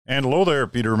And hello there,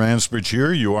 Peter Mansbridge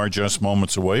here. You are just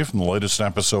moments away from the latest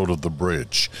episode of The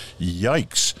Bridge.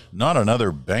 Yikes, not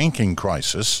another banking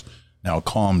crisis. Now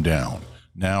calm down.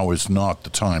 Now is not the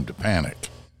time to panic.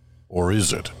 Or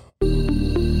is it?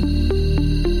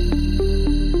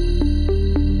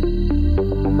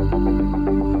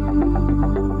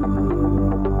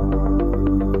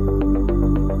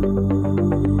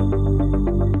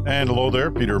 And hello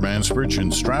there, Peter Mansbridge in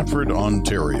Stratford,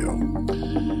 Ontario.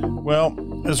 Well,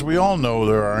 as we all know,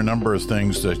 there are a number of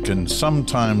things that can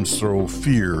sometimes throw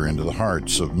fear into the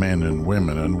hearts of men and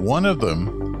women, and one of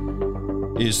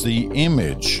them is the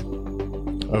image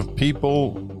of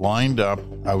people lined up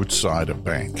outside a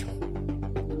bank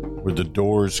with the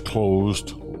doors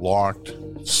closed, locked,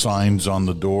 signs on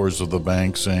the doors of the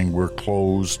bank saying we're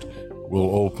closed,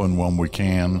 we'll open when we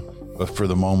can, but for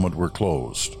the moment we're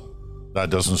closed. That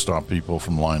doesn't stop people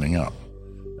from lining up.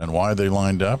 And why are they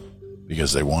lined up?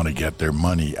 Because they want to get their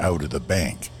money out of the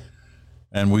bank.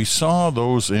 And we saw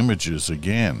those images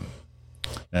again,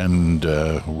 and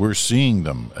we're seeing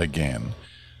them again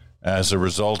as a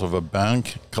result of a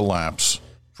bank collapse,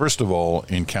 first of all,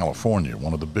 in California,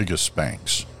 one of the biggest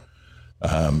banks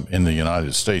in the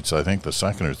United States, I think the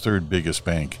second or third biggest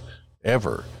bank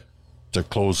ever to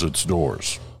close its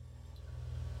doors,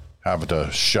 have to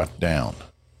shut down.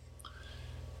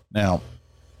 Now,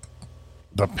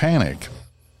 the panic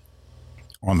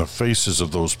on the faces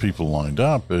of those people lined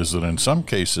up is that in some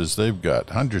cases they've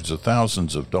got hundreds of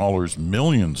thousands of dollars,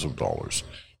 millions of dollars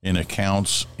in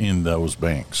accounts in those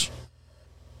banks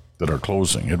that are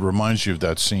closing. It reminds you of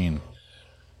that scene.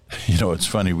 You know, it's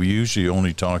funny, we usually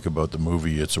only talk about the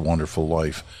movie It's a Wonderful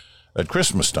Life at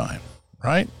Christmas time,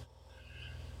 right?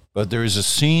 But there is a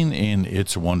scene in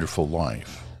It's a Wonderful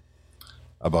Life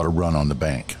about a run on the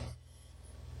bank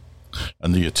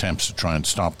and the attempts to try and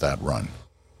stop that run.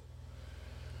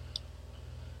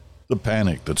 The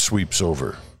panic that sweeps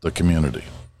over the community.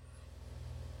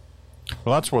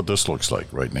 Well, that's what this looks like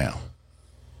right now.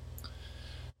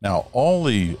 Now, all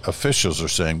the officials are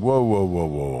saying,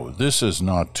 whoa, this is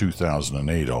not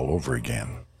 2008 all over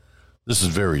again. This is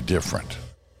very different.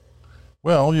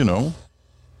 Well, you know,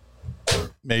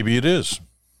 maybe it is.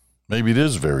 Maybe it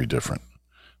is very different.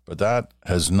 But that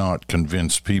has not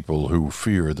convinced people who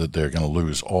fear that they're going to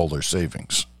lose all their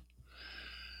savings.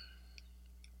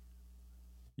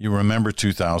 You remember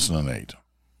 2008,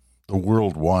 the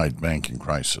worldwide banking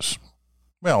crisis.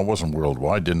 Well, it wasn't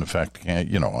worldwide, didn't affect,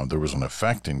 there was an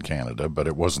effect in Canada, but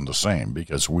it wasn't the same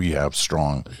because we have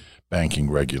strong banking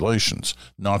regulations,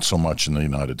 not so much in the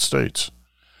United States.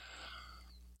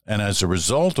 And as a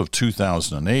result of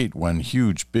 2008, when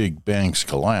huge big banks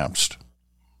collapsed,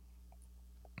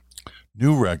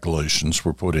 new regulations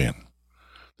were put in.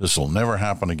 This will never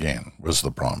happen again, was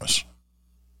the promise.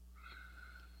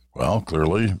 Well,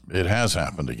 clearly, it has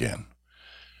happened again.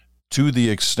 To the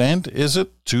extent, is it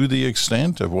to the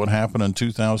extent of what happened in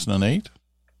 2008?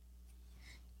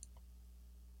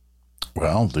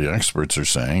 Well, the experts are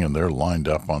saying, and they're lined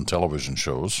up on television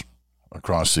shows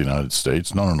across the United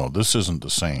States, no, this isn't the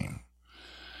same.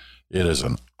 It is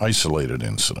an isolated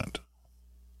incident.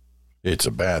 It's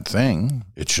a bad thing.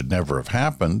 It should never have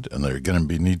happened, and there are going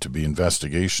to need to be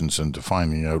investigations into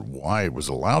finding out why it was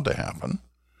allowed to happen.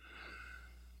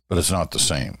 But it's not the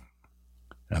same.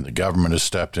 And the government has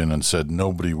stepped in and said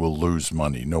nobody will lose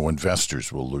money. No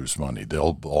investors will lose money.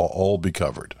 They'll all be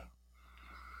covered.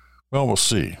 Well, we'll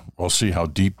see. We'll see how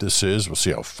deep this is. We'll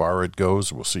see how far it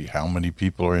goes. We'll see how many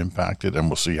people are impacted, and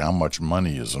we'll see how much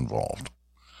money is involved.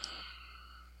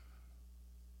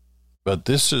 But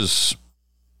this is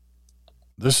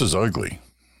ugly.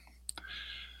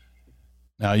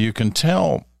 Now, you can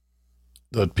tell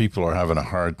that people are having a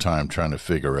hard time trying to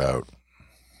figure out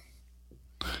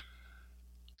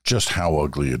just how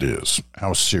ugly it is.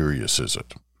 How serious is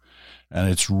it? And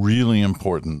it's really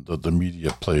important that the media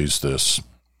plays this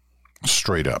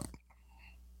straight up.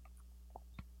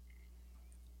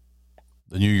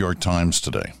 The New York Times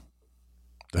today,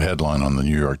 the headline on the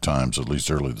New York Times, at least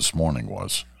early this morning,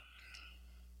 was,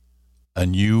 "A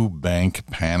new bank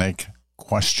panic?" ?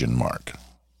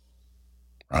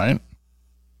 Right?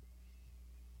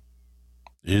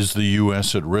 Is the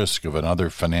U.S. at risk of another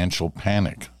financial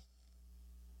panic?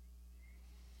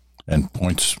 And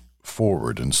points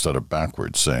forward instead of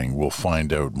backwards, saying, we'll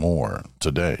find out more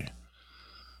today.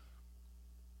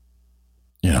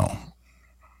 You know,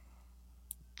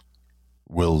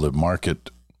 will the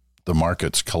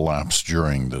markets collapse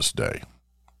during this day?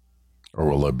 Or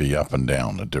will they be up and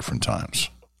down at different times?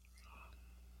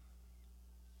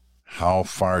 How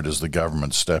far does the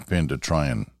government step in to try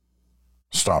and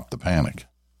stop the panic?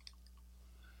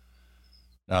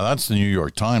 Now, that's the New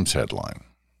York Times headline.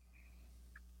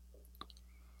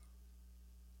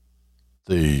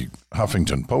 The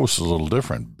Huffington Post is a little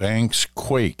different. Banks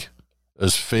quake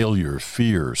as failure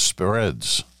fear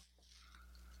spreads.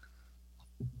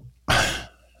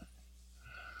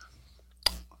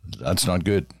 That's not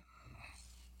good.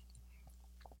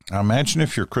 Now imagine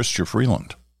if you're Chrystia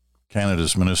Freeland,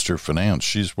 Canada's Minister of Finance.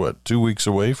 She's, 2 weeks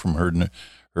away from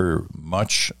her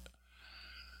much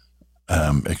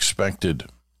expected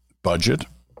budget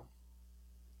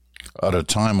at a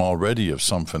time already of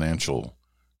some financial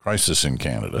crisis in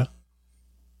Canada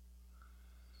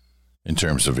in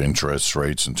terms of interest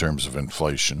rates, in terms of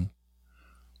inflation,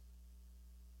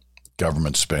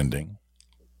 government spending.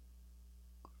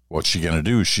 What's she going to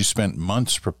do? She spent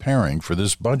months preparing for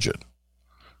this budget.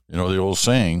 You know the old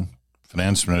saying,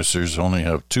 finance ministers only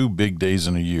have 2 big days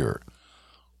in a year.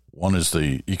 One is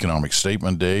the economic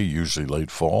statement day, usually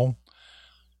late fall.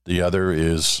 The other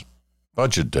is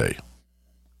budget day,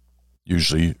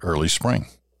 usually early spring.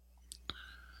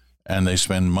 And they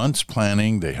spend months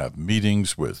planning. They have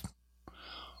meetings with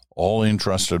all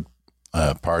interested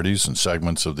parties and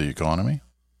segments of the economy.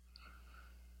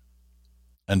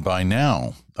 And by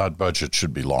now, that budget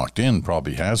should be locked in,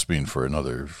 probably has been for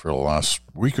the last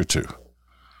week or two.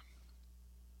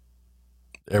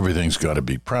 Everything's got to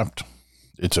be prepped.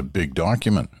 It's a big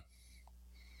document.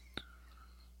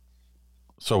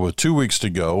 So with 2 weeks to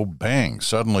go, bang,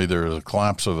 suddenly there's a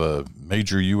collapse of a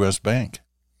major U.S. bank.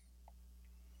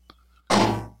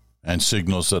 And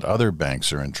signals that other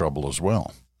banks are in trouble as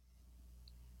well.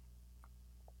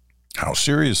 How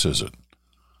serious is it?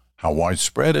 How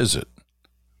widespread is it?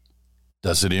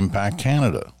 Does it impact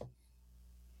Canada?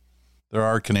 There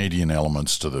are Canadian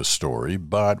elements to this story,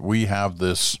 but we have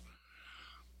this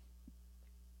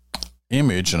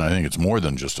image, and I think it's more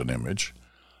than just an image,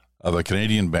 of a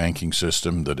Canadian banking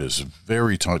system that is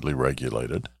very tightly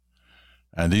regulated,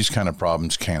 and these kind of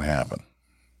problems can't happen.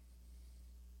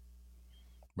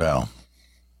 Well,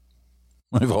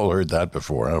 we've all heard that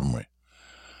before, haven't we?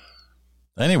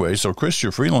 Anyway, so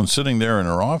Chrystia Freeland's sitting there in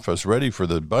her office ready for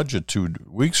the budget 2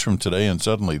 weeks from today, and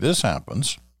suddenly this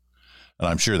happens. And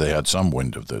I'm sure they had some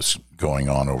wind of this going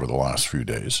on over the last few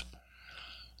days.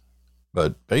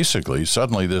 But basically,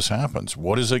 suddenly this happens.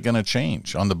 What is it going to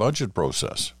change on the budget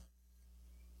process?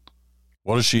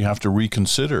 What does she have to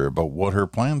reconsider about what her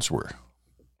plans were?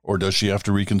 Or does she have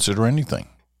to reconsider anything?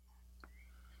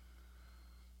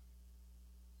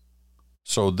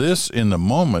 So this, in the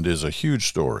moment, is a huge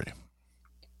story.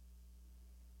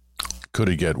 Could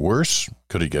it get worse?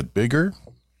 Could it get bigger?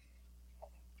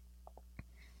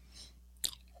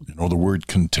 You know the word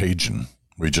contagion.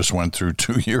 We just went through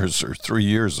 2 years or 3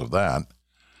 years of that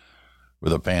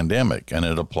with a pandemic, and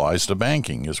it applies to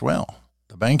banking as well,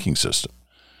 the banking system.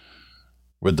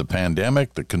 With the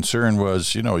pandemic, the concern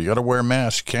was, you got to wear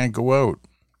masks, can't go out.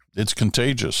 It's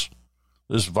contagious.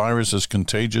 This virus is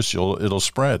contagious, it'll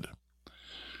spread.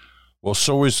 Well,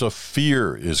 so is the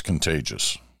fear is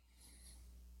contagious.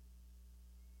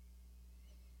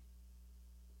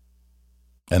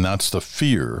 And that's the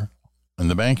fear in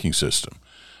the banking system,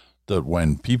 that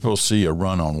when people see a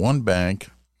run on one bank,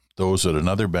 those at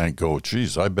another bank go,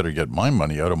 geez, I better get my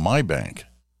money out of my bank.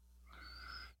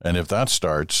 And if that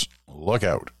starts, look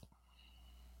out.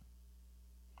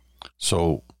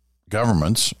 So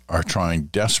governments are trying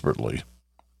desperately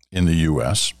in the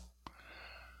U.S.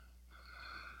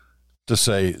 to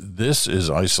say this is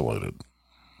isolated.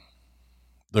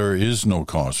 There is no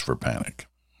cause for panic.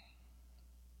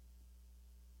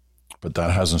 But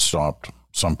that hasn't stopped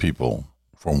some people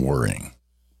from worrying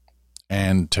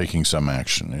and taking some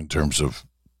action in terms of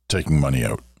taking money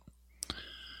out.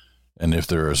 And if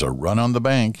there is a run on the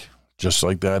bank, just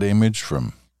like that image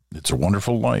from It's a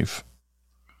Wonderful Life,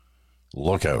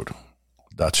 look out.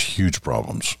 That's huge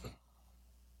problems.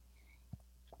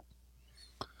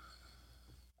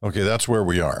 Okay, that's where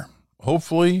we are.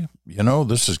 Hopefully,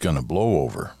 this is going to blow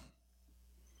over.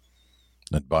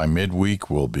 That by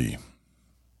midweek we'll be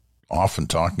often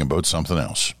talking about something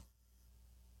else.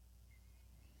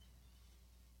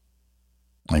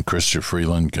 And Chrystia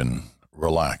Freeland can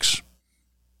relax.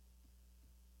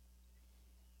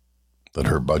 That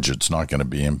her budget's not going to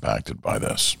be impacted by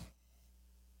this.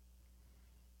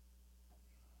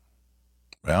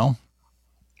 Well,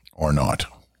 or not.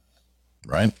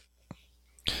 Right?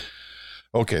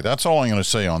 Okay, that's all I'm going to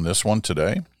say on this one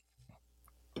today.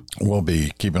 We'll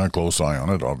be keeping a close eye on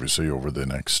it, obviously, over the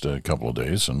next couple of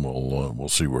days, and we'll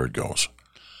see where it goes.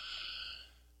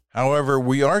 However,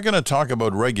 we are going to talk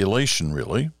about regulation,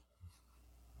 really,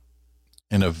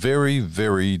 in a very,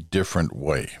 very different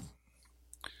way.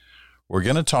 We're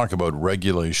going to talk about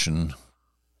regulation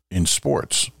in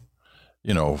sports.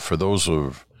 You know, for those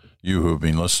of you who have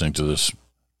been listening to this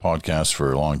podcast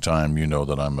for a long time, you know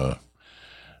that I'm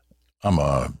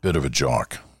a bit of a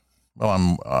jock.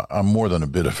 Well, I'm more than a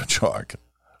bit of a jock.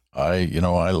 I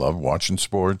love watching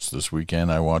sports. This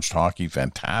weekend I watched hockey.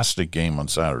 Fantastic game on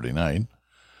Saturday night.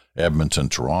 Edmonton,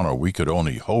 Toronto. We could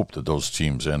only hope that those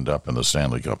teams end up in the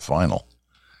Stanley Cup final,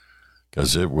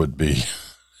 because it would be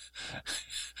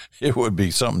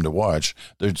something to watch.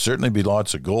 There'd certainly be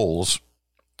lots of goals.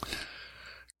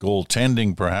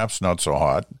 Goaltending perhaps not so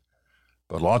hot,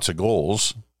 but lots of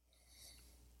goals.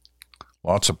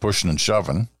 Lots of pushing and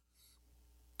shoving.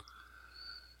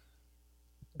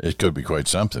 It could be quite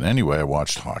something. Anyway, I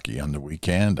watched hockey on the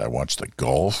weekend. I watched the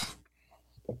golf.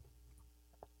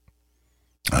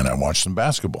 And I watched some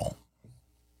basketball.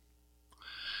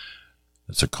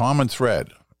 It's a common thread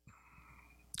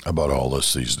about all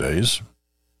this these days.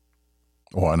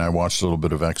 Oh, and I watched a little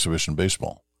bit of exhibition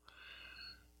baseball.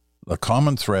 The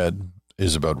common thread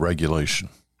is about regulation.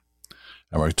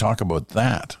 And we're going to talk about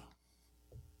that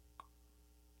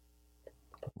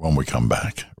when we come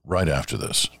back, right after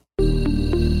this.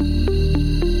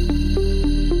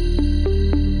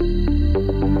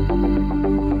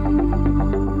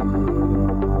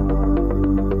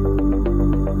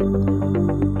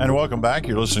 And welcome back.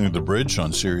 You're listening to The Bridge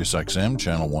on Sirius XM,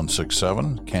 Channel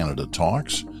 167, Canada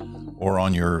Talks, or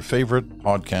on your favorite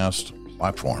podcast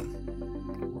platform,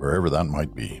 wherever that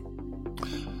might be.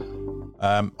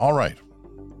 All right.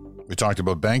 We talked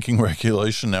about banking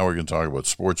regulation. Now we're going to talk about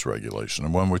sports regulation.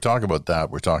 And when we talk about that,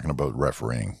 we're talking about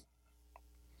refereeing.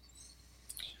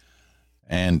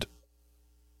 And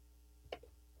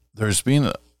there's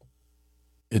been,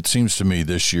 it seems to me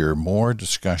this year, more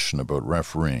discussion about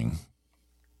refereeing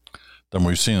than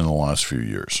we've seen in the last few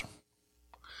years.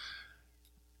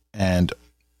 And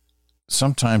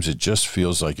sometimes it just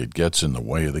feels like it gets in the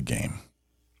way of the game.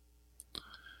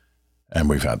 And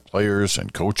we've had players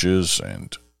and coaches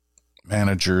and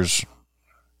managers,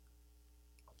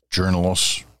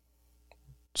 journalists,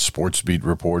 sports beat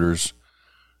reporters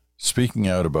speaking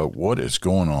out about what is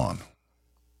going on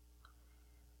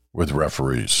with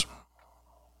referees.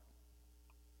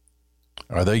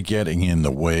 Are they getting in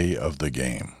the way of the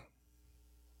game?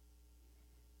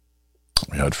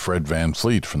 We had Fred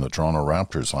VanVleet from the Toronto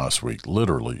Raptors last week,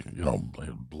 literally,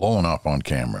 blowing up on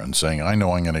camera and saying, I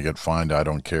know I'm going to get fined, I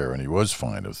don't care. And he was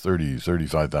fined of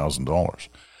 $35,000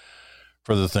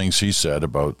 for the things he said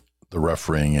about the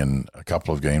refereeing in a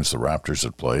couple of games the Raptors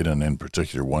had played, and in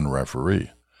particular one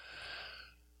referee.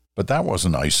 But that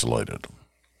wasn't isolated.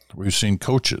 We've seen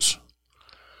coaches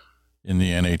in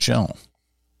the NHL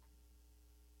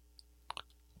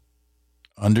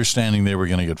understanding they were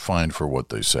going to get fined for what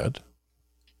they said,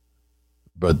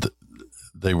 but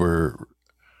they were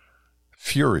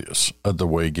furious at the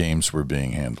way games were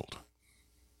being handled.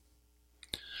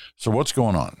 So what's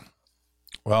going on?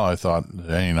 Well, I thought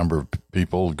any number of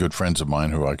people, good friends of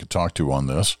mine who I could talk to on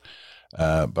this,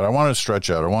 but I want to stretch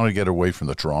out. I want to get away from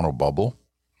the Toronto bubble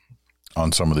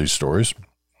on some of these stories.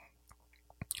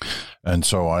 And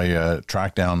so I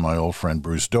tracked down my old friend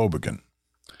Bruce Dowbiggin.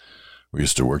 We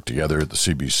used to work together at the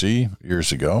CBC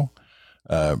years ago.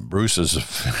 Bruce is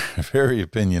a very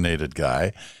opinionated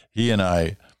guy. He and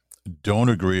I don't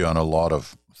agree on a lot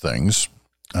of things,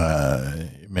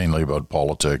 mainly about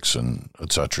politics and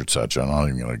et cetera, et cetera. I'm not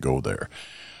even going to go there.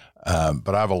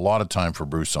 But I have a lot of time for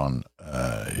Bruce on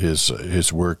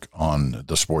his work on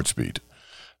the sports beat.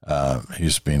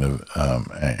 He's been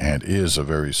and is a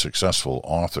very successful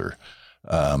author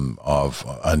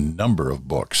of a number of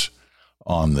books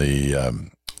on the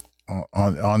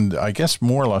on I guess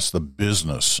more or less the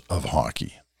business of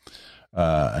hockey.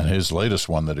 And his latest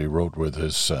one that he wrote with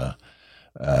his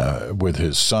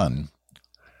son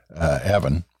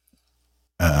Evan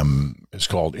is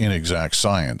called Inexact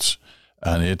Science.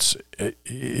 And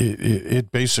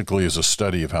it basically is a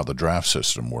study of how the draft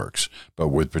system works, but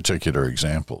with particular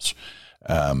examples.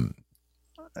 And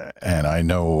I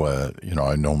know,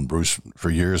 I've known Bruce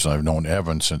for years, and I've known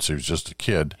Evan since he was just a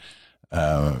kid,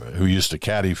 who used to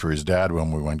caddy for his dad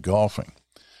when we went golfing.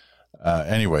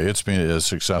 Anyway, it's been a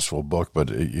successful book, but,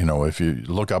 if you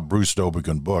look up Bruce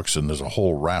Dowbiggin books, and there's a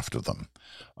whole raft of them,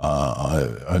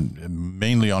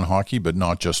 mainly on hockey, but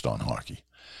not just on hockey.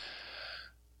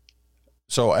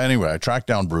 So anyway, I tracked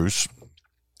down Bruce,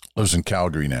 lives in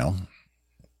Calgary now,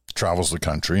 travels the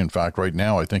country. In fact, right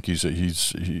now, I think he's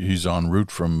en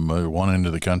route from one end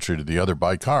of the country to the other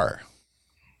by car.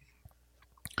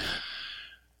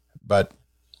 But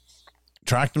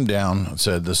tracked him down and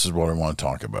said, this is what I want to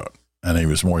talk about. And he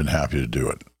was more than happy to do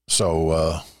it.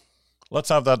 So let's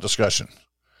have that discussion.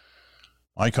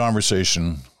 My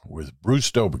conversation with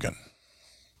Bruce Dowbiggin.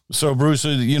 So, Bruce,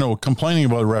 complaining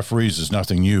about referees is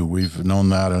nothing new. We've known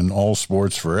that in all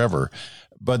sports forever.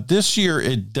 But this year,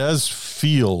 it does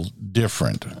feel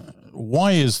different.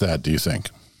 Why is that, do you think?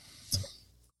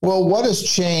 Well, what has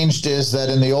changed is that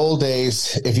in the old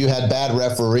days, if you had bad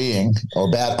refereeing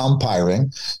or bad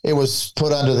umpiring, it was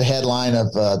put under the headline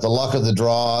of the luck of the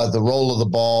draw, the roll of the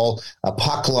ball,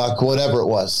 puck luck, whatever it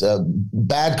was.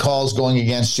 Bad calls going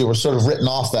against you were sort of written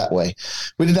off that way.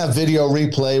 We didn't have video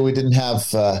replay. We didn't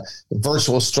have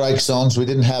virtual strike zones. We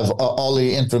didn't have all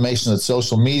the information that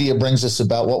social media brings us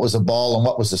about what was a ball and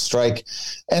what was a strike.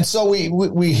 And so we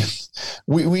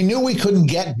knew we couldn't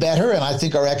get better, and I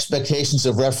think our expectations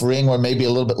of refereeing were maybe a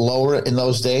little bit lower in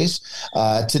those days.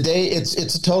 Today,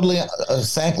 it's a totally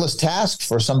thankless task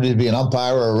for somebody to be an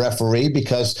umpire or a referee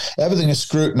because everything is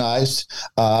scrutinized.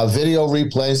 Video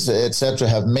replays, etc.,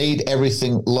 have made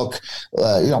everything look,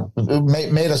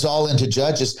 made us all into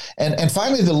judges. And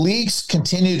finally, the leagues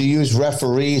continue to use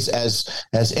referees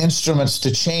as instruments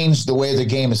to change the way the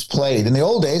game is played. In the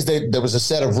old days, there was a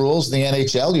set of rules in the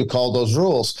NHL. You called those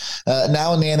rules.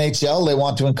 Now in the NHL, they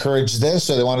want to encourage this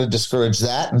or they want to discourage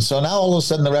that. And so now all of a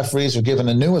sudden the referees are given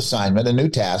a new assignment, a new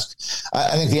task.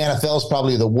 I think the NFL is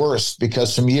probably the worst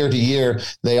because from year to year,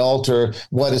 they alter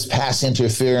what is pass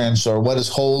interference or what is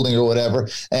holding or whatever.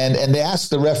 And they ask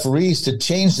the referees to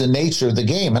change the nature of the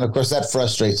game. And of course, that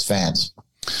frustrates fans.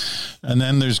 And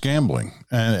then there's gambling.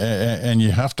 And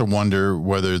you have to wonder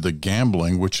whether the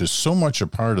gambling, which is so much a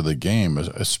part of the game,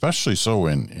 especially so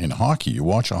in hockey. You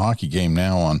watch a hockey game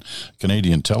now on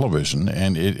Canadian television,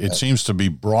 and it seems to be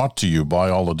brought to you by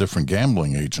all the different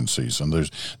gambling agencies. And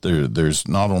there's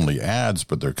not only ads,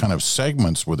 but there are kind of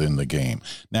segments within the game.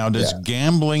 Now, does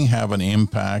gambling have an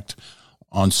impact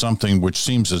on something which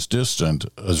seems as distant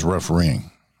as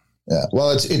refereeing? Yeah, well,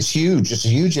 it's huge. It's a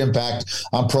huge impact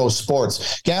on pro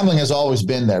sports. Gambling has always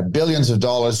been there. Billions of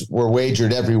dollars were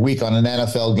wagered every week on an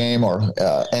NFL game or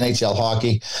NHL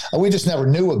hockey. We just never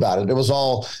knew about it. It was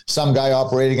all some guy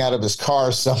operating out of his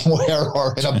car somewhere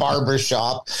or in a barber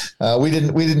shop. We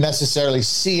didn't necessarily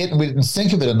see it, and we didn't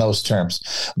think of it in those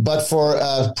terms. But for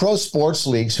pro sports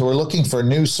leagues who are looking for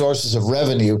new sources of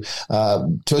revenue,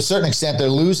 to a certain extent, they're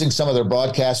losing some of their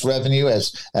broadcast revenue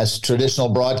as traditional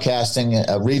broadcasting,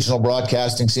 regional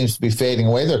broadcasting seems to be fading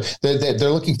away. They're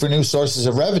looking for new sources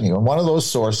of revenue. And one of those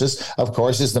sources, of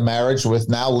course, is the marriage with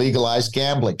now legalized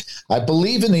gambling. I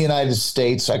believe in the United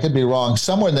States, I could be wrong,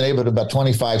 somewhere in the neighborhood of about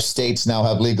 25 states now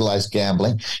have legalized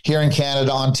gambling. Here in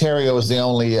Canada, Ontario is the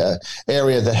only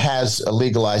area that has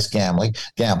legalized gambling.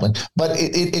 But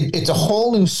it's a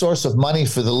whole new source of money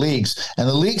for the leagues. And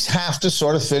the leagues have to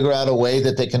sort of figure out a way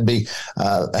that they can be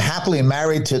happily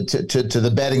married to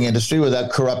the betting industry without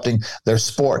corrupting their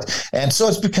sport. And so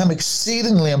it's become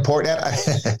exceedingly important.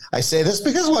 I say this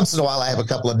because once in a while I have a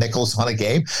couple of nickels on a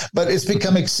game, but it's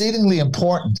become exceedingly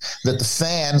important that the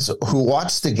fans who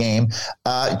watch the game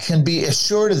can be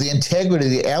assured of the integrity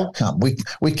of the outcome.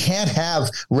 We can't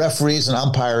have referees and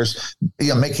umpires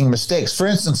making mistakes. For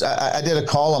instance, I did a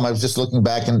column. I was just looking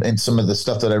back in some of the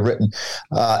stuff that I've written,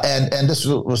 and this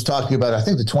was talking about, I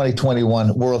think, the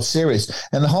 2021 World Series.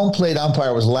 And the home plate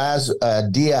umpire was Laz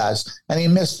Diaz, and he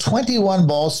missed 21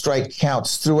 ball strike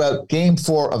counts throughout Game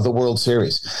 4 of the World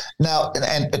Series. Now,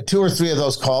 and 2 or 3 of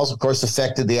those calls, of course,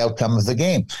 affected the outcome of the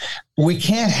game. We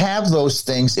can't have those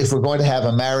things if we're going to have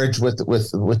a marriage with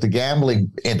the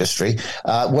gambling industry,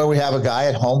 where we have a guy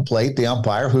at home plate, the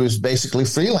umpire, who's basically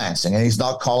freelancing and he's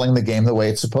not calling the game the way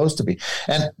it's supposed to be.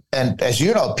 And as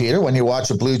you know, Peter, when you watch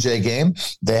a Blue Jay game,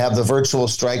 they have the virtual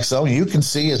strike zone. You can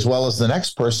see as well as the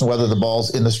next person whether the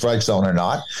ball's in the strike zone or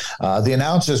not. The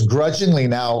announcers grudgingly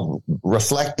now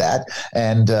reflect that,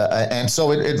 and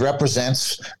so it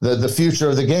represents the future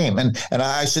of the game. And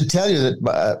I should tell you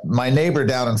that my neighbor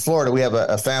down in Florida, we have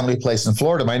a family place in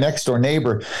Florida. My next door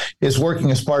neighbor is working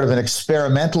as part of an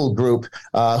experimental group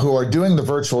who are doing the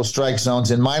virtual strike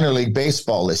zones in minor league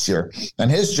baseball this year.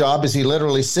 And his job is he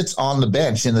literally sits on the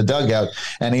bench in the dugout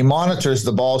and he monitors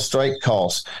the ball strike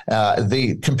calls.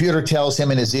 The computer tells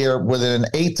him in his ear within an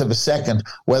eighth of a second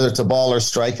whether it's a ball or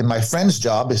strike. And my friend's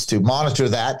job is to monitor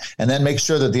that and then make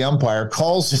sure that the umpire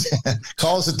calls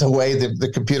it the way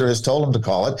the computer has told him to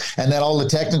call it, and then all the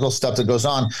technical stuff that goes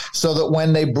on, so that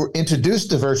when they introduce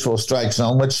the virtual strike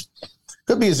zone, which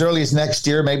could be as early as next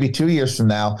year, maybe 2 years from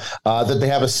now, that they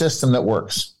have a system that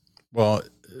works. Well,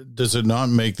 does it not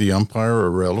make the umpire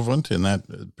irrelevant in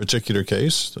that particular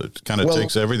case? It kind of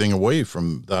takes everything away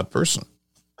from that person.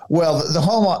 Well,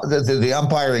 the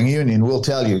umpiring union will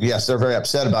tell you, yes, they're very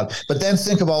upset about it. But then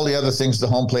think of all the other things the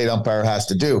home plate umpire has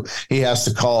to do. He has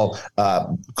to call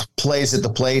plays at the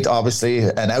plate, obviously,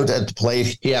 and out at the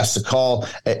plate. He has to call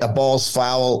a ball's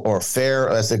foul or fair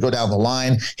as they go down the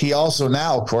line. He also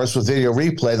now, of course, with video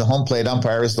replay, the home plate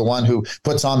umpire is the one who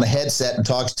puts on the headset and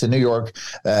talks to New York,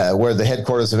 where the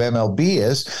headquarters of MLB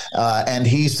is, and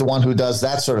he's the one who does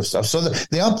that sort of stuff. So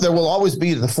there will always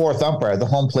be the fourth umpire, the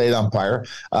home plate umpire.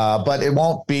 But it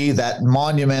won't be that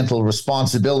monumental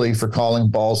responsibility for calling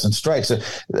balls and strikes.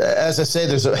 As I say,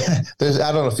 there's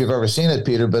I don't know if you've ever seen it,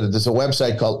 Peter, but there's a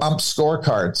website called Ump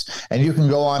Scorecards, and you can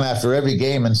go on after every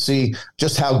game and see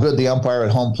just how good the umpire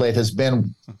at home plate has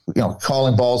been,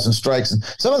 calling balls and strikes. And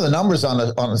some of the numbers on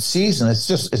a season,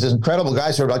 it's incredible.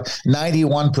 Guys who are like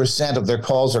 91% of their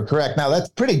calls are correct. Now that's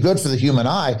pretty good for the human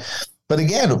eye. But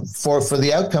again, for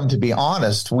the outcome to be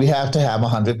honest, we have to have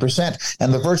 100%.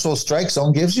 And the virtual strike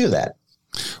zone gives you that.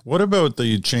 What about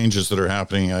the changes that are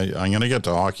happening? I'm going to get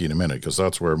to hockey in a minute because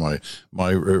that's where my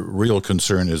real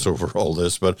concern is over all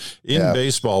this. But in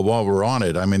baseball, while we're on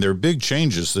it, I mean, there are big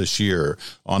changes this year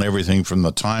on everything from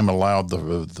the time allowed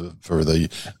for the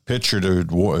pitcher to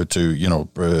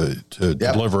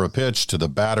deliver a pitch, to the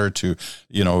batter to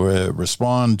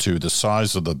respond, to the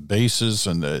size of the bases,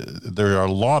 and there are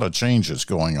a lot of changes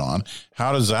going on.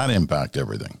 How does that impact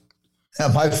everything?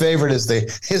 My favorite is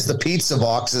the pizza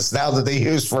boxes now that they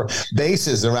use for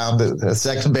bases around the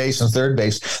second base and third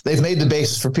base. They've made the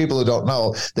bases, for people who don't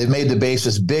know, they've made the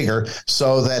bases bigger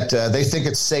so that they think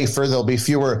it's safer. There'll be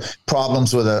fewer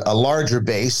problems with a larger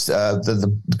base.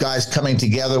 The guys coming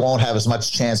together won't have as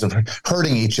much chance of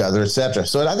hurting each other, etc.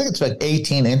 So I think it's like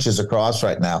 18 inches across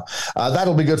right now.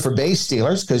 That'll be good for base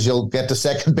stealers because you'll get to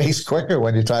second base quicker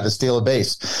when you try to steal a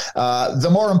base. The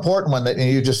more important one that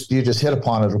you just hit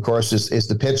upon it, of course, is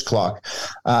the pitch clock.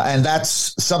 And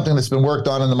that's something that's been worked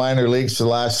on in the minor leagues for the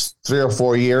last 3 or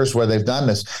 4 years where they've done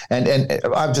this. And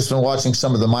I've just been watching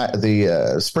some of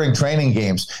the spring training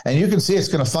games, and you can see it's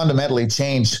going to fundamentally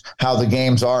change how the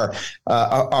games are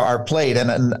played.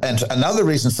 And another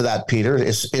reason for that, Peter,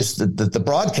 is the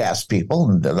broadcast people,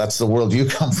 and that's the world you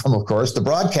come from, of course. The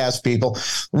broadcast people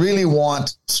really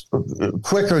want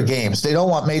quicker games. They don't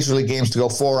want major league games to go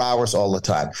 4 hours all the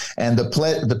time. And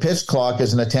the pitch clock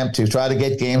is an attempt to try to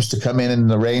get games to come in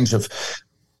the range of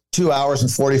 2 hours and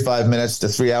 45 minutes to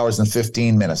 3 hours and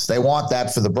 15 minutes. They want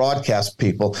that for the broadcast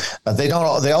people. They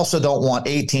also don't want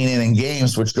 18-inning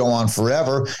games, which go on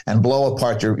forever and blow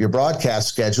apart your broadcast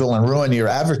schedule and ruin your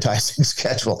advertising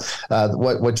schedule,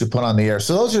 what you put on the air.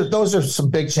 So those are some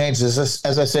big changes.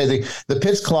 As I say, the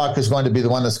pitch clock is going to be the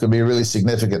one that's going to be really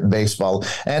significant in baseball.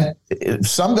 And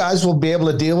some guys will be able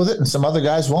to deal with it and some other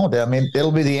guys won't. I mean,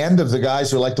 it'll be the end of the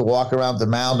guys who like to walk around the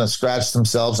mound and scratch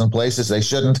themselves in places they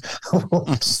shouldn't,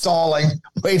 stalling,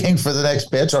 waiting for the next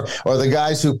pitch, or the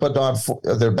guys who put on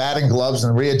their batting gloves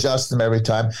and readjust them every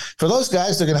time. For those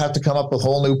guys, they're going to have to come up with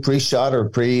whole new pre-shot or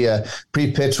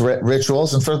pre-pitch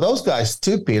rituals. And for those guys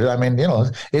too, Peter, I mean,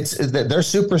 they're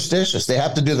superstitious. They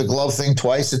have to do the glove thing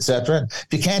twice, etc. And if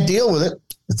you can't deal with it,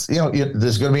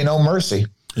 there's going to be no mercy.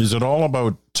 Is it all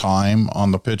about time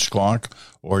on the pitch clock,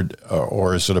 or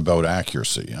is it about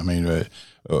accuracy? I mean,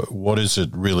 what is it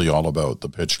really all about, the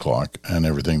pitch clock and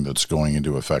everything that's going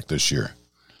into effect this year?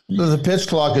 The pitch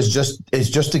clock is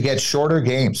just to get shorter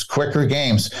games, quicker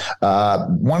games.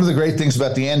 One of the great things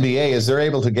about the NBA is they're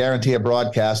able to guarantee a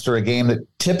broadcaster a game that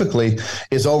typically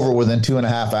is over within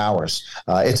 2.5 hours.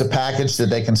 It's a package that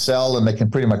they can sell and they can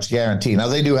pretty much guarantee. Now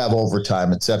they do have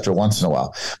overtime, et cetera, once in a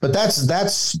while, but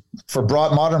that's for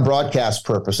modern broadcast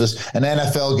purposes. An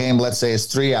NFL game, let's say, is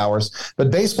 3 hours, but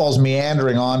baseball's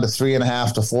meandering on to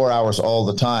 3.5 to 4 hours all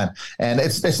the time, and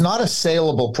it's not a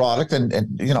saleable product. And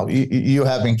you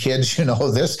having kids,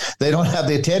 this, they don't have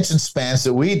the attention spans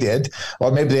that we did,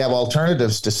 or maybe they have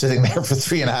alternatives to sitting there for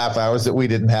 3.5 hours that we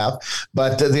didn't have.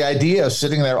 But the idea of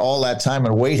sitting there all that time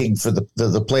and waiting for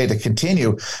the play to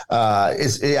continue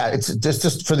it's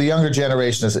just for the younger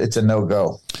generation, it's a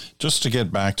no-go. Just to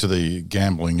get back to the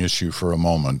gambling issue for a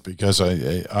moment, because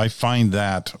I find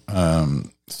that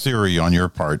theory on your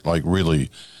part really,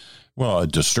 well,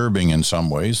 disturbing in some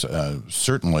ways.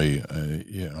 Certainly,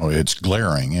 it's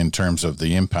glaring in terms of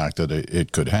the impact that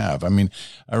it could have. I mean,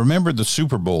 I remember the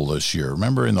Super Bowl this year.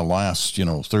 Remember in the last,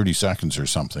 30 seconds or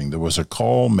something, there was a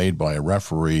call made by a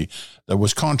referee that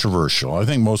was controversial. I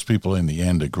think most people in the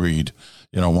end agreed,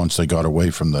 once they got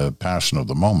away from the passion of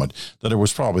the moment, that it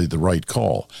was probably the right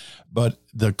call. But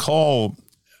the call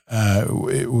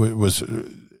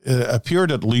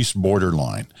appeared at least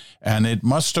borderline, and it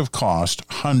must have cost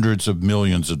hundreds of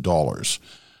millions of dollars,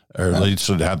 or at least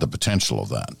it had the potential of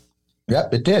that.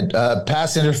 Yep, it did.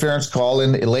 Pass interference call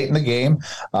in late in the game,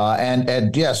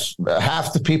 and yes,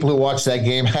 half the people who watched that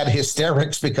game had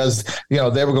hysterics because they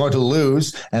were going to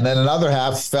lose, and then another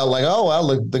half felt like, oh well,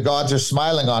 the gods are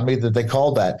smiling on me that they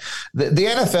called that. The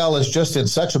NFL is just in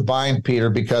such a bind, Peter,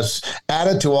 because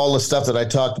added to all the stuff that I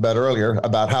talked about earlier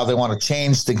about how they want to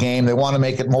change the game, they want to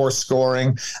make it more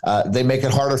scoring, they make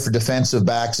it harder for defensive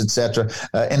backs, etc.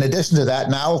 In addition to that,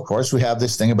 now of course we have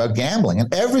this thing about gambling,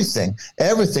 and everything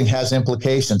has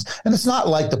implications. And it's not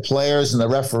like the players and the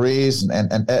referees and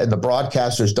the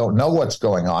broadcasters don't know what's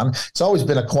going on. It's always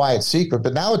been a quiet secret,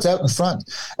 but now it's out in front.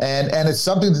 And it's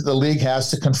something that the league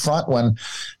has to confront. When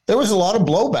there was a lot of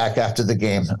blowback after the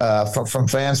game from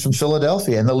fans from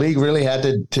Philadelphia, and the league really had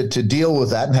to deal with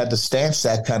that and had to stanch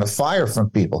that kind of fire from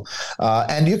people.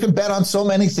 And you can bet on so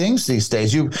many things these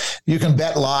days. You can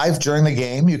bet live during the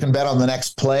game. You can bet on the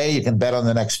next play. You can bet on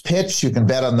the next pitch. You can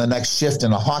bet on the next shift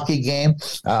in a hockey game.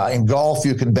 In golf,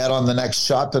 you can bet on the next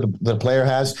shot that the player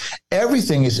has.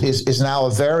 Everything is now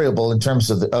a variable in terms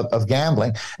of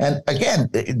gambling. And again,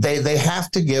 they have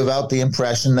to give out the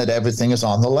impression that everything is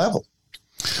on the level.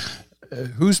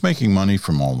 Who's making money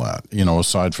from all that?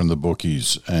 Aside from the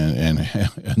bookies and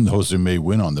those who may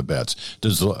win on the bets,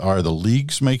 are the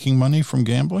leagues making money from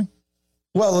gambling?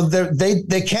 Well,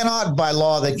 they cannot, by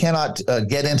law, they cannot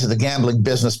get into the gambling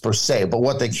business per se. But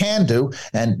what they can do,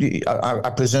 and I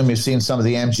presume you've seen some of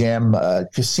the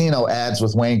MGM casino ads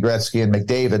with Wayne Gretzky and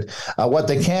McDavid. What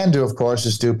they can do, of course,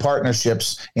 is do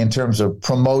partnerships in terms of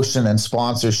promotion and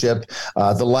sponsorship,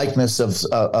 the likeness of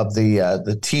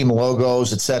the team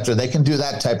logos, etc. They can do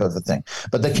that type of a thing.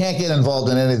 But they can't get involved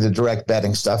in any of the direct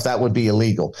betting stuff. That would be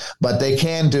illegal. But they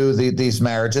can do these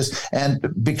marriages.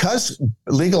 And because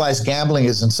legalized gambling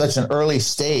is in such an early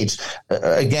stage.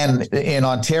 Again, in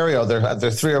Ontario, there are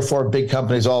 3 or 4 big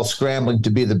companies all scrambling to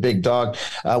be the big dog.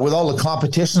 With all the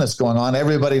competition that's going on,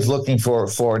 everybody's looking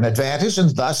for an advantage,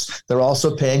 and thus they're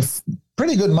also paying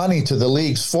pretty good money to the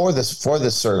leagues for this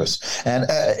service, and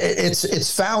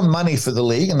it's found money for the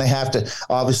league, and they have to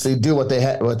obviously do what they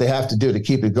have to do to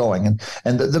keep it going.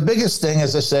 And the biggest thing,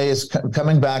 as I say, is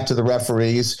coming back to the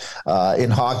referees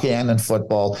in hockey and in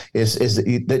football is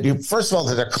that you first of all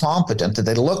that they're competent, that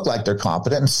they look like they're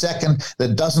competent, and second,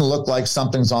 that it doesn't look like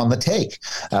something's on the take.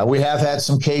 We have had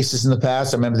some cases in the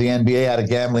past. I remember the NBA had a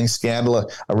gambling scandal,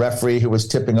 a referee who was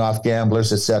tipping off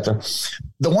gamblers, etc.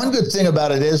 The one good thing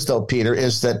about it is, though, Peter,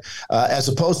 is that as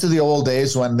opposed to the old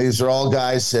days when these are all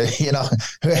guys,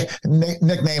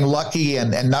 nicknamed Lucky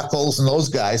and Knuckles and those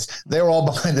guys, they're all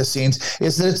behind the scenes,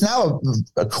 is that it's now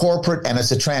a corporate and it's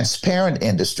a transparent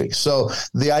industry. So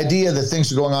the idea that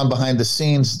things are going on behind the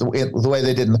scenes the way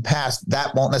they did in the past,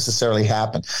 that won't necessarily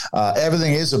happen.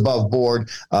 Everything is above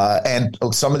board, and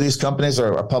some of these companies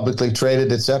are publicly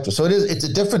traded, etc. So it's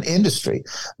a different industry,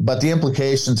 but the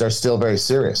implications are still very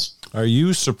serious. Are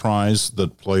you surprised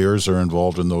that players are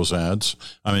involved in those ads?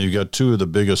 I mean, you've got 2 of the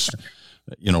biggest,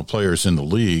 players in the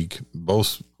league,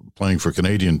 both playing for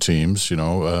Canadian teams,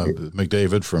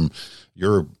 McDavid from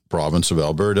your province of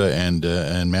Alberta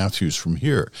and Matthews from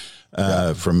here,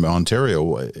 from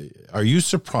Ontario. Are you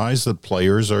surprised that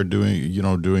players are doing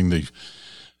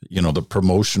the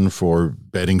promotion for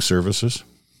betting services?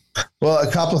 Well,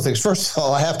 a couple of things. First of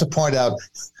all, I have to point out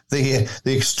the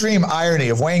extreme irony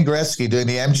of Wayne Gretzky doing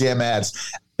the MGM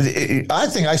ads. I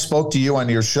think I spoke to you on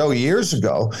your show years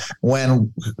ago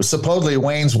when supposedly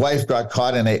Wayne's wife got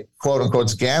caught in a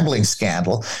quote-unquote gambling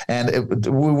scandal, and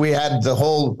we had the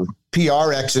whole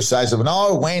PR exercise of,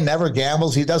 no, Wayne never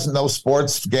gambles. He doesn't know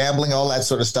sports, gambling, all that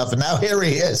sort of stuff. And now here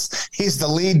he is. He's the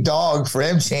lead dog for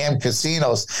MGM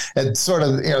casinos. And sort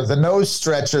of, the nose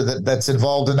stretcher that's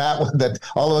involved in that one, that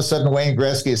all of a sudden Wayne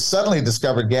Gretzky has suddenly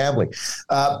discovered gambling.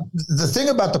 The thing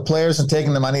about the players and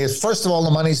taking the money is, first of all,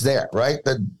 the money's there, right?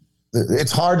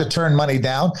 It's hard to turn money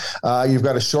down. You've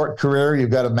got a short career. You've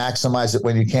got to maximize it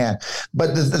when you can.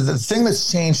 But the thing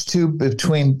that's changed, too,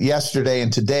 between yesterday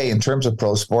and today in terms of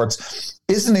pro sports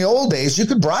is in the old days, you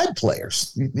could bribe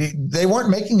players. They weren't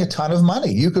making a ton of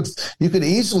money. You could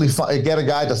easily get a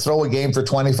guy to throw a game for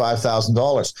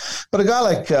 $25,000. But a guy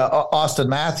like Austin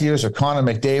Matthews or Connor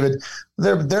McDavid,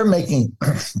 they're making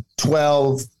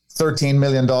 12, $13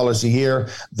 million a year.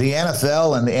 The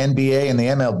NFL and the NBA and the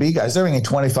MLB guys, they're making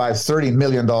 $25, $30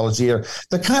 million a year.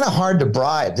 They're kind of hard to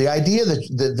bribe. The idea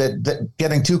that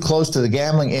getting too close to the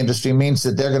gambling industry means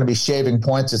that they're going to be shaving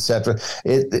points, et cetera,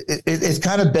 it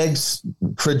kind of begs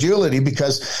credulity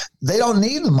because they don't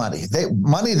need the money.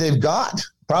 Money they've got.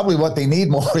 probably what they need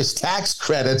more is tax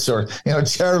credits or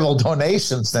charitable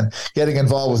donations than getting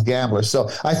involved with gamblers. So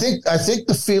I think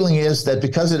the feeling is that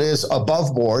because it is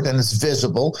above board and it's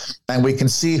visible and we can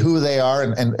see who they are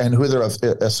and who they're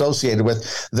associated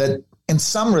with, that in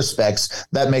some respects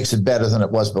that makes it better than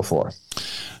it was before.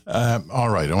 All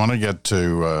right, I want to get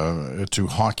to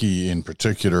hockey in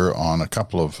particular on a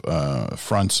couple of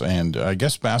fronts, and I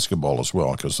guess basketball as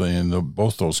well, because in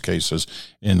both those cases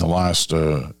in the last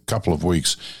couple of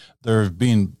weeks, there have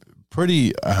been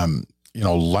pretty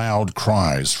loud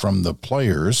cries from the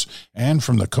players and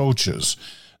from the coaches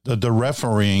that the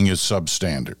refereeing is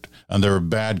substandard and there are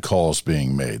bad calls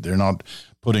being made. They're not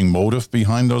putting motive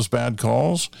behind those bad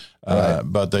calls, right.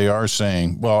 But they are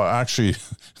saying, well, actually,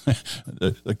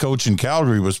 the coach in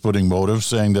Calgary was putting motive,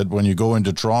 saying that when you go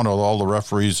into Toronto, all the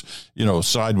referees,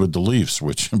 side with the Leafs,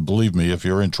 which, believe me, if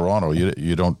you're in Toronto,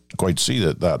 you don't quite see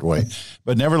it that way.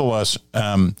 But nevertheless,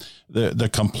 the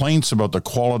complaints about the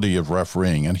quality of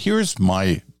refereeing, and here's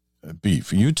my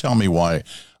beef. You tell me why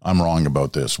I'm wrong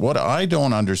about this. What I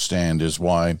don't understand is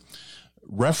why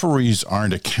referees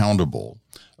aren't accountable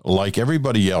like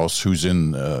everybody else who's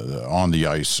on the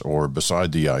ice or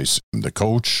beside the ice. The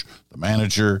coach, the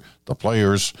manager, the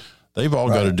players, they've all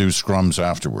got to do scrums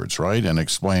afterwards, right? And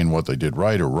explain what they did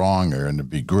right or wrong, and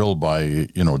be grilled by,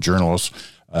 journalists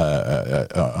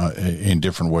in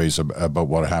different ways about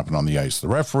what happened on the ice. The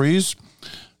referees,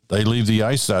 they leave the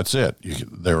ice, that's it.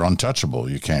 They're untouchable.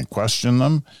 You can't question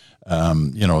them.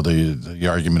 The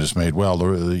argument is made, well,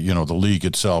 the league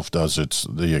itself does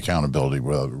the accountability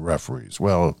with referees.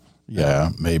 Well, yeah,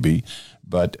 maybe,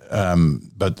 but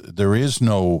there is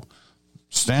no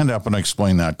stand up and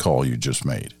explain that call you just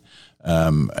made,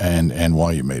 and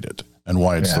why you made it and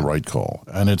why it's the right call.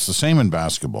 And it's the same in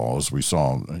basketball, as we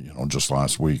saw, just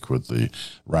last week with the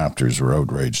Raptors were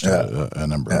outraged a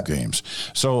number of games.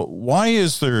 So why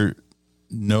is there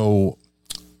no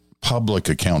public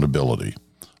accountability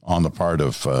on the part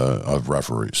of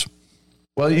referees?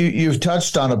 Well, you've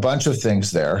touched on a bunch of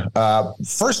things there.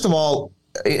 First of all,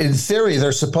 in theory,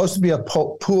 there's supposed to be a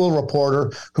pool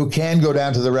reporter who can go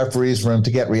down to the referee's room to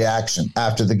get reaction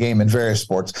after the game in various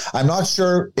sports. I'm not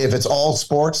sure if it's all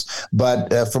sports, but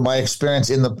from my experience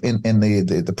in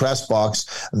the press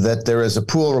box, that there is a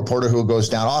pool reporter who goes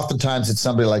down. Oftentimes, it's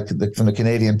somebody like from the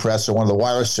Canadian Press or one of the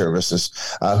wire services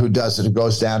who does it, who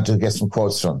goes down to get some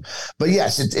quotes from. But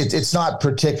yes, it's not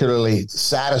particularly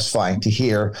satisfying to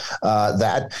hear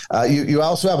that. You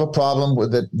also have a problem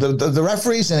with the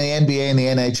referees in the NBA and the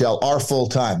NHL are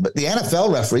full-time, but the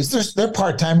NFL referees, they're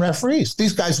part-time referees.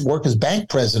 These guys work as bank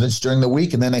presidents during the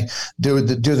week, and then they do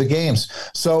the games.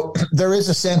 So there is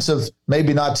a sense of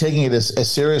maybe not taking it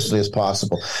as seriously as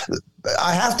possible.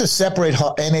 I have to separate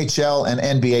NHL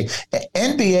and NBA.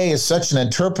 NBA is such an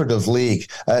interpretive league.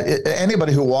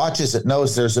 Anybody who watches it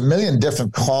knows there's a million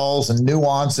different calls and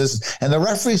nuances, and the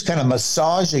referees kind of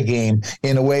massage a game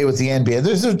in a way with the NBA.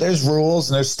 There's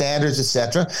rules and there's standards,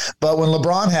 etc. But when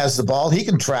LeBron has the ball, he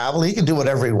can travel, he can do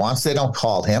whatever he wants. They don't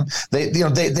call him. They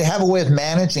have a way of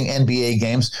managing NBA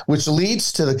games, which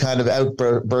leads to the kind of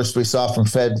outburst we saw from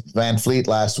Fred VanVleet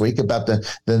last week about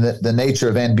the nature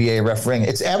of NBA refereeing.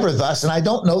 It's ever thus. And I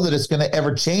don't know that it's going to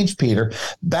ever change, Peter.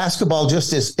 Basketball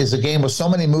just is a game with so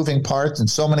many moving parts and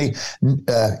so many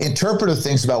interpretive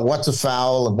things about what's a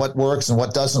foul and what works and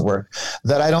what doesn't work,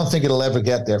 that I don't think it'll ever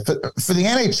get there. For the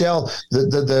NHL,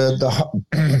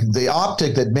 the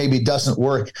optic that maybe doesn't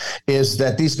work is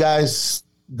that these guys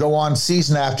go on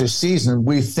season after season.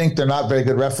 We think they're not very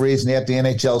good referees, and yet the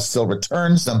NHL still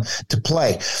returns them to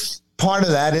play. Part of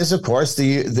that is, of course,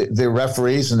 the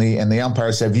referees and the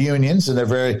umpires have unions, and they're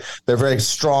very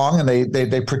strong, and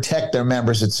they protect their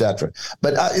members, etc.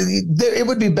 But it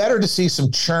would be better to see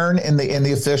some churn in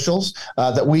the officials,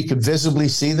 that we could visibly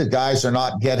see that guys are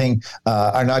not getting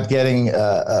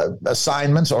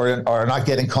assignments or are not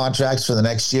getting contracts for the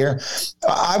next year.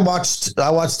 I watched the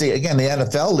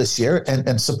NFL this year,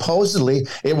 and supposedly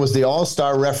it was the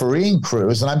all-star refereeing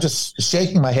crews, and I'm just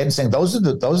shaking my head and saying those are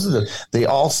the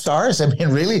all-stars. I mean,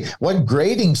 really, what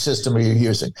grading system are you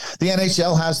using? The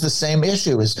NHL has the same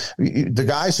issue. Is the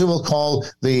guys who will call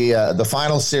the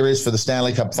final series for the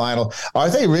Stanley Cup final, are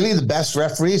they really the best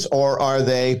referees, or are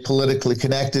they politically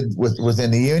connected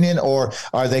within the union, or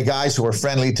are they guys who are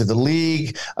friendly to the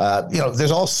league?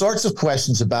 There's all sorts of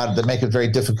questions about it that make it very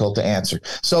difficult to answer.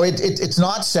 So it's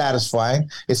not satisfying.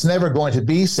 It's never going to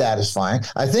be satisfying.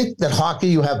 I think that hockey,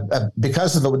 you have,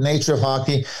 because of the nature of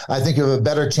hockey, I think you have a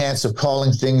better chance of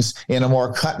calling things in a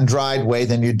more cut and dried way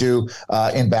than you do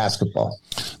in basketball.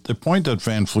 The point that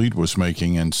VanVleet was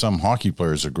making, and some hockey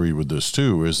players agree with this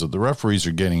too, is that the referees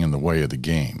are getting in the way of the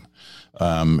game.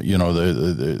 Some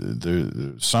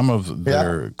of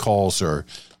their calls are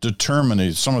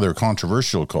determining, some of their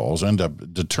controversial calls end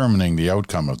up determining the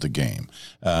outcome of the game,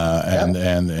 and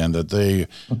that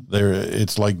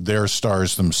it's like they're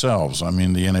stars themselves. I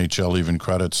mean, the NHL even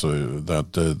credits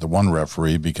the one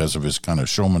referee because of his kind of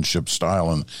showmanship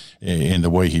style and in the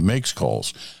way he makes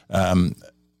calls.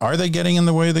 Are they getting in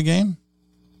the way of the game?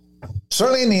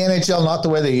 Certainly in the NHL, not the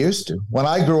way they used to. When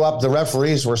I grew up, the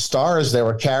referees were stars. They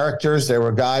were characters. They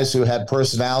were guys who had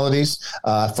personalities.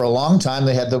 For a long time,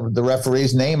 they had the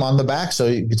referee's name on the back so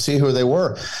you could see who they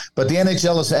were. But the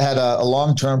NHL has had a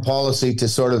long-term policy to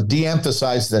sort of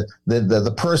de-emphasize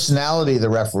the personality of the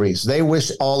referees. They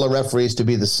wish all the referees to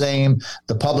be the same,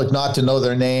 the public not to know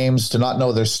their names, to not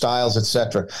know their styles,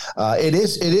 etc. It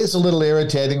is a little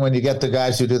irritating when you get the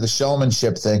guys who do the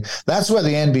showmanship thing. That's where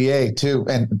the NBA, too,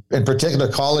 and in particular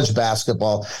college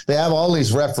basketball, they have all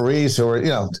these referees who are,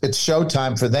 it's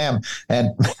showtime for them. And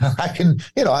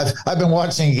I've been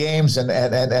watching games and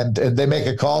they make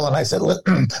a call and I said,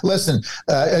 listen,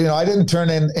 I didn't turn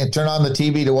on the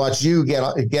TV to watch you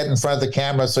get in front of the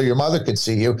camera so your mother could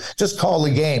see you. Just call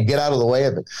the game, get out of the way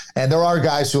of it. And there are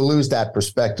guys who lose that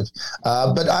perspective.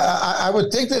 But I would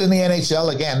think that in the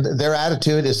NHL, again, their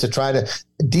attitude is to try to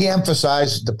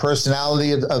de-emphasize the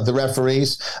personality of the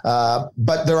referees,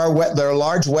 but there are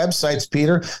large websites,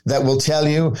 Peter, that will tell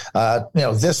you,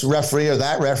 this referee or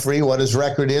that referee, what his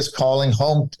record is calling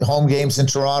home games in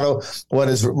Toronto, what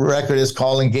his record is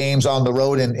calling games on the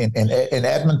road in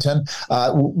Edmonton.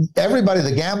 Everybody in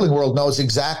the gambling world knows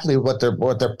exactly what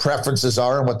their preferences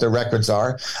are and what their records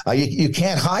are. You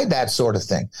can't hide that sort of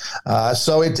thing.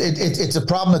 So it's a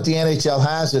problem that the NHL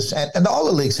has, and all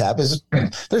the leagues have, is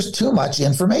there's too much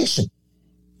information.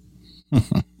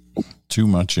 Too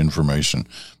much information.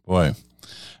 Boy,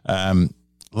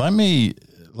 let me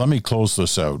close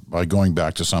this out by going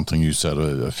back to something you said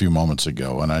a few moments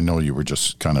ago, and I know you were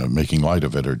just kind of making light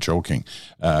of it or joking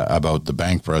about the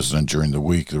bank president during the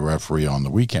week, the referee on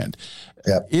the weekend.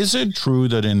 Yep. Is it true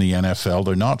that in the NFL,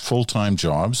 they're not full-time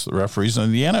jobs, the referees?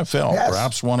 In the NFL, yes,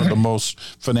 perhaps one of the most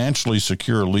financially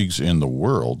secure leagues in the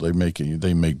world, they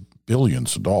make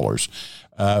billions of dollars.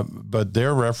 But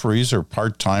their referees are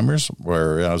part-timers,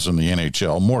 whereas in the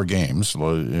NHL, more games,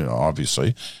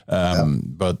 obviously,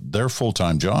 but they're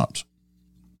full-time jobs.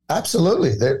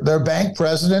 Absolutely. They're bank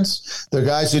presidents. They're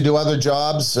guys who do other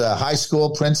jobs, high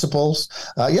school principals.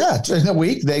 During the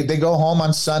week, they go home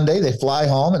on Sunday. They fly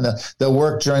home and they'll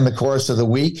work during the course of the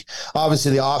week.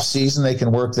 Obviously, the off season, they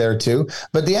can work there too.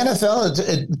 But the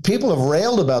NFL, people have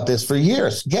railed about this for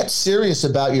years. Get serious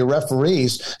about your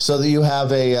referees so that you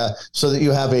have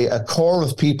a core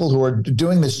of people who are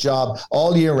doing this job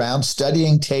all year round,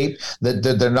 studying tape. That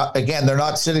they're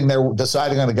not sitting there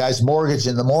deciding on a guy's mortgage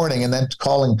in the morning and then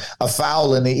calling a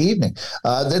foul in the evening.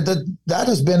 That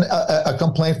has been a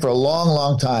complaint for a long,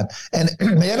 long time. And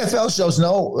the NFL shows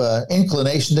no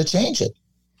inclination to change it.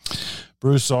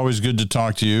 Bruce, always good to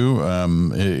talk to you.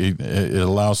 It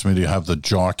allows me to have the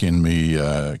jock in me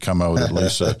come out at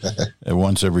least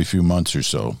once every few months or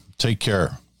so. Take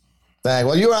care.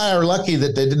 Well, you and I are lucky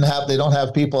that they don't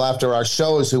have people after our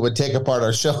shows who would take apart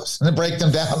our shows and break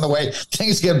them down the way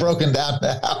things get broken down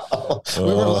now. We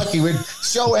were lucky.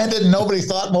 Show ended and nobody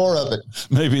thought more of it.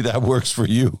 Maybe that works for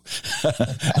you.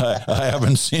 I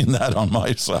haven't seen that on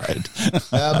my side.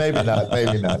 Maybe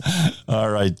not.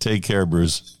 All right. Take care,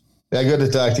 Bruce. Yeah, good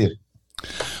to talk to you.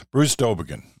 Bruce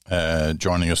Dowbiggin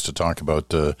joining us to talk about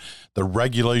the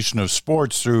regulation of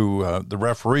sports through the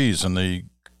referees and the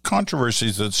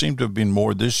controversies that seem to have been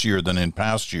more this year than in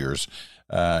past years,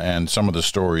 and some of the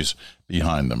stories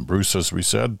behind them. Bruce, as we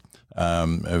said,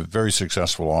 a very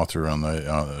successful author on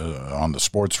the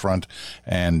sports front,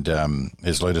 and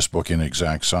his latest book, In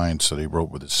Exact Science, that he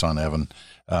wrote with his son Evan,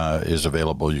 is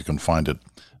available. You can find it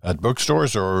at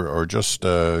bookstores or just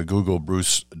Google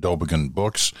Bruce Dowbiggin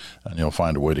books, and you'll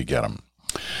find a way to get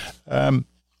them.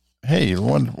 Hey,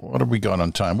 what have we got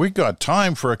on time? We've got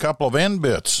time for a couple of end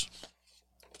bits.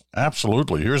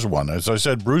 Absolutely. Here's one. As I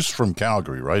said, Bruce from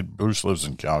Calgary, right? Bruce lives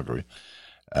in Calgary.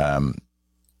 And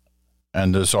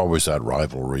there's always that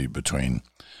rivalry between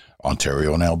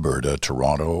Ontario and Alberta,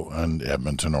 Toronto and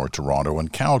Edmonton, or Toronto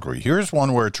and Calgary. Here's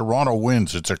one where Toronto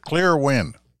wins. It's a clear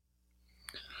win.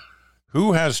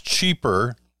 Who has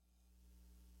cheaper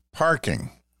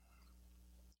parking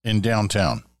in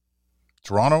downtown,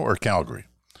 Toronto or Calgary?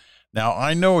 Now,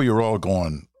 I know you're all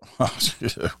going,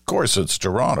 of course it's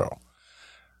Toronto.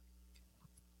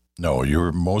 No,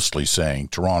 you're mostly saying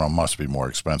Toronto must be more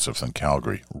expensive than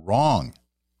Calgary. Wrong.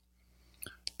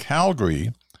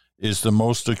 Calgary is the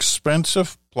most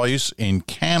expensive place in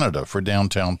Canada for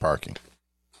downtown parking.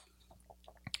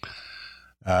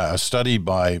 A study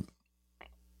by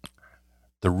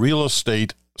the real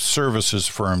estate services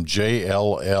firm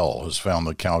JLL has found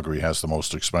that Calgary has the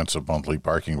most expensive monthly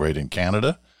parking rate in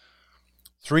Canada.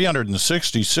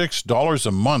 $366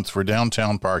 a month for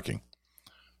downtown parking.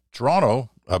 Toronto,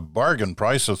 a bargain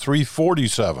price of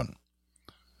 $347.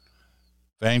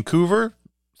 Vancouver,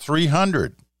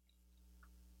 $300.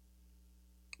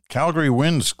 Calgary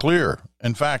wins clear.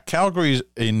 In fact, Calgary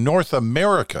in North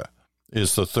America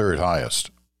is the third highest.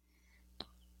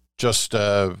 Just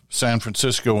San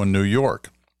Francisco and New York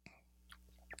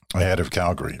ahead of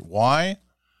Calgary. Why?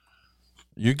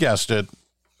 You guessed it.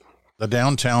 The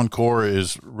downtown core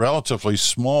is relatively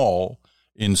small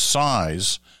in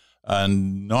size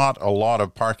and not a lot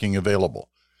of parking available.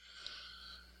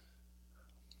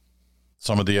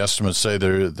 Some of the estimates say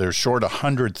they're short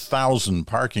 100,000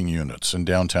 parking units in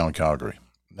downtown Calgary.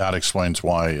 That explains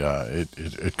why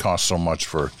it costs so much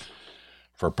for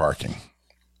parking.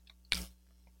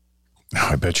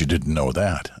 I bet you didn't know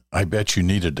that. I bet you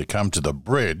needed to come to the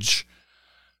bridge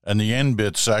and the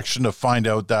N-bit section to find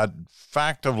out that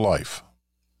fact of life.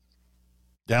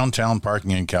 Downtown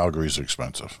parking in Calgary is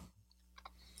expensive.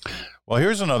 Well,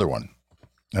 here's another one,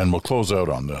 and we'll close out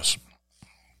on this.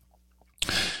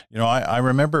 You know, I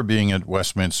remember being at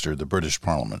Westminster, the British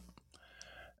Parliament,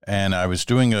 and I was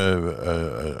doing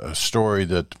a story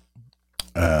that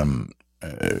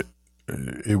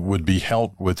it would be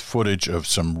helped with footage of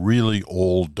some really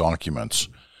old documents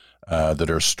that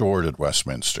are stored at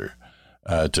Westminster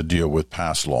to deal with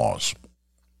past laws.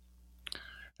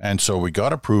 And so we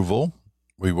got approval.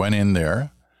 We went in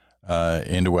there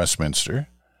into Westminster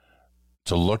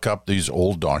to look up these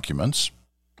old documents.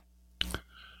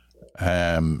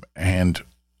 And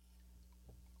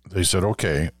they said,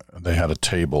 okay, they had a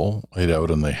table laid out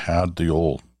and they had the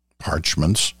old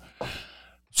parchments,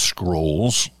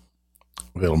 scrolls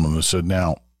available. And they said,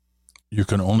 now, you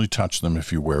can only touch them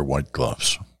if you wear white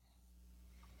gloves.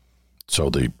 So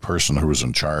the person who was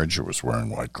in charge was wearing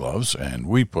white gloves, and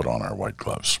we put on our white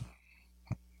gloves.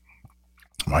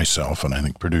 Myself and I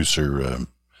think producer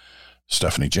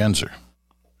Stephanie Genzer.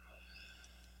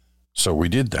 So we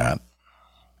did that.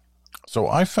 So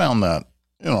I found that,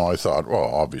 I thought, well,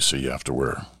 obviously you have to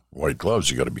wear white gloves.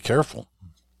 You got to be careful.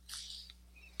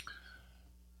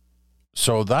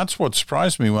 So that's what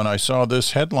surprised me when I saw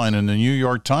this headline in the New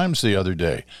York Times the other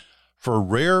day. For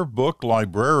rare book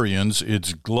librarians,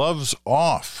 it's gloves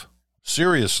off.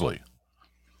 Seriously.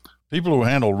 People who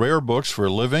handle rare books for a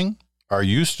living are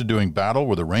used to doing battle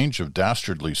with a range of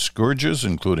dastardly scourges,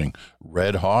 including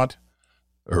red rot,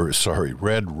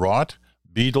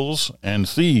 beetles, and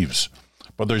thieves.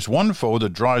 But there's one foe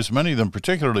that drives many of them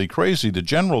particularly crazy: the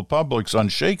general public's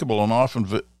unshakable and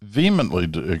often vehemently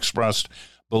expressed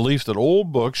belief that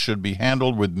old books should be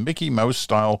handled with Mickey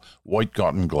Mouse-style white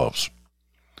cotton gloves.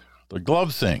 The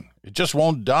glove thing, it just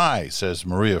won't die, says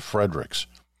Maria Fredericks,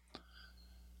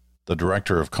 the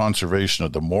director of conservation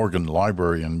at the Morgan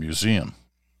Library and Museum.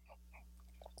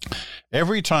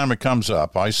 Every time it comes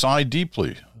up, I sigh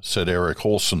deeply, said Eric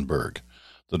Holsenberg,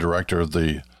 the director of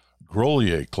the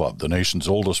Grolier Club, the nation's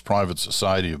oldest private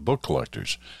society of book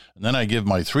collectors. And then I give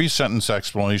my 3-sentence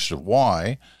explanation of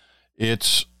why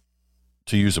it's,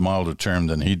 to use a milder term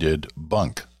than he did,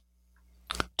 bunk.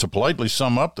 To politely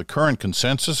sum up the current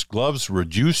consensus, gloves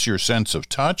reduce your sense of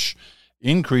touch,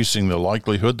 increasing the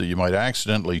likelihood that you might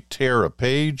accidentally tear a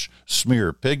page,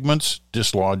 smear pigments,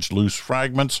 dislodge loose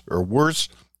fragments, or worse,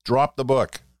 drop the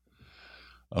book.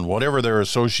 And whatever their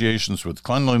associations with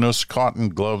cleanliness, cotton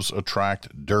gloves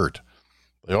attract dirt.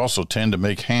 They also tend to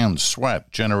make hands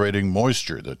sweat, generating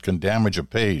moisture that can damage a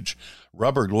page.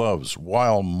 Rubber gloves,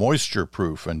 while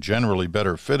moisture-proof and generally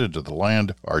better fitted to the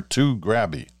land, are too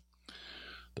grabby.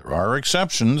 There are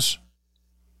exceptions.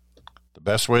 The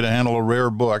best way to handle a rare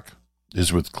book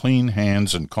is with clean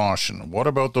hands and caution. What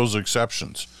about those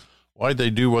exceptions? Why'd they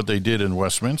do what they did in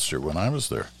Westminster when I was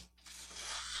there?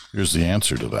 Here's the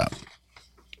answer to that.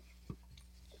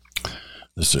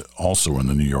 This is also in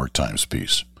the New York Times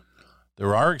piece.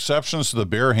 There are exceptions to the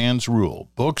bare hands rule.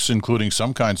 Books, including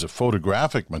some kinds of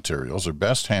photographic materials, are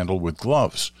best handled with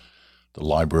gloves. The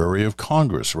Library of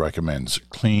Congress recommends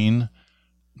clean,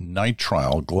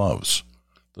 nitrile gloves.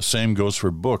 The same goes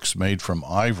for books made from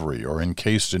ivory or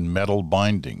encased in metal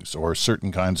bindings or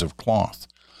certain kinds of cloth.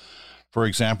 For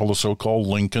example, the so-called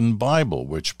Lincoln Bible,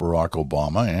 which Barack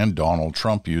Obama and Donald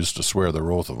Trump used to swear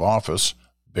their oath of office,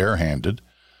 barehanded,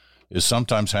 is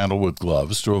sometimes handled with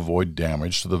gloves to avoid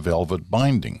damage to the velvet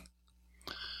binding.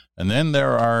 And then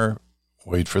there are,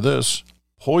 wait for this,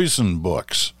 poison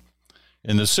books.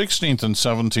 In the 16th and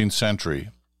 17th century,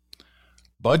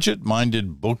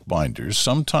 Budget-minded bookbinders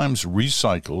sometimes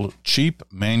recycle cheap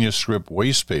manuscript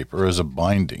waste paper as a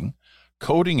binding,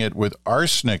 coating it with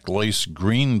arsenic-laced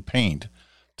green paint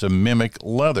to mimic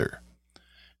leather.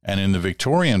 And in the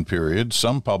Victorian period,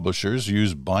 some publishers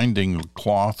used binding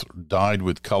cloth dyed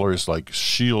with colors like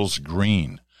Scheele's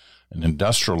green, an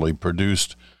industrially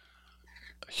produced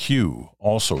hue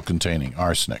also containing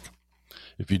arsenic.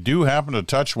 If you do happen to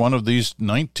touch one of these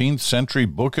 19th century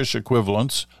bookish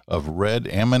equivalents of red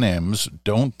M&Ms,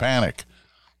 don't panic.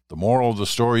 The moral of the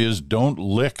story is don't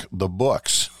lick the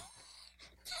books,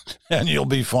 and you'll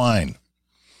be fine.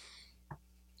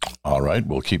 All right,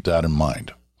 we'll keep that in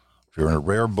mind. If you're in a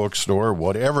rare bookstore,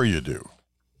 whatever you do,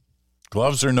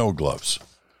 gloves or no gloves,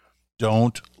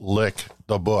 don't lick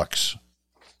the books.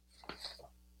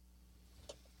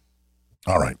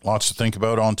 All right, lots to think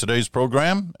about on today's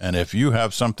program, and if you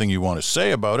have something you want to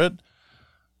say about it,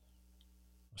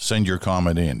 send your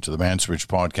comment in to the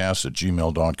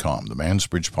mansbridgepodcast@gmail.com, the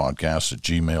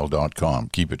mansbridgepodcast@gmail.com.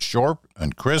 Keep it short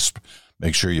and crisp.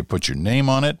 Make sure you put your name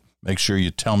on it. Make sure you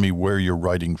tell me where you're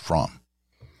writing from.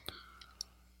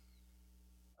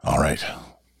 All right,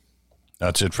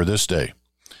 that's it for this day.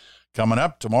 Coming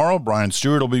up tomorrow, Brian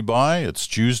Stewart will be by. It's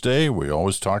Tuesday. We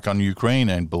always talk on Ukraine,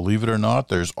 and believe it or not,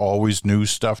 there's always new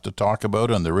stuff to talk about,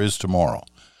 and there is tomorrow.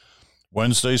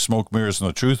 Wednesday, Smoke, Mirrors, and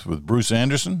the Truth with Bruce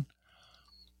Anderson.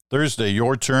 Thursday,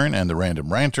 Your Turn and the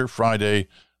Random Ranter. Friday,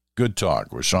 Good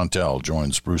Talk, where Chantal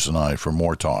joins Bruce and I for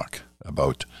more talk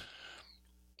about,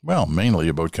 well, mainly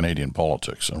about Canadian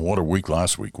politics. And what a week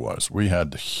last week was. We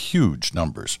had huge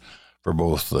numbers for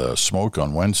both Smoke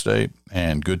on Wednesday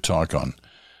and Good Talk on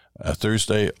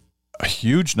Thursday.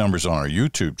 Huge numbers on our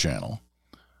YouTube channel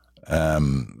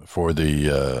for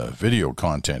the video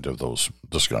content of those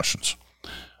discussions.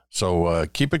 So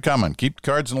keep it coming. Keep the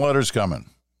cards and letters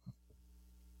coming.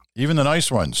 Even the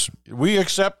nice ones. We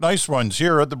accept nice ones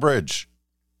here at the bridge.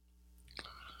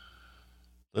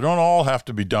 They don't all have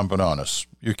to be dumping on us.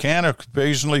 You can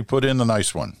occasionally put in the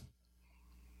nice one.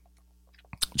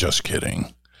 Just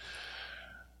kidding.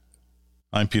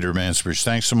 I'm Peter Mansbridge.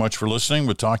 Thanks so much for listening.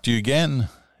 We'll talk to you again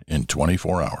in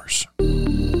 24 hours.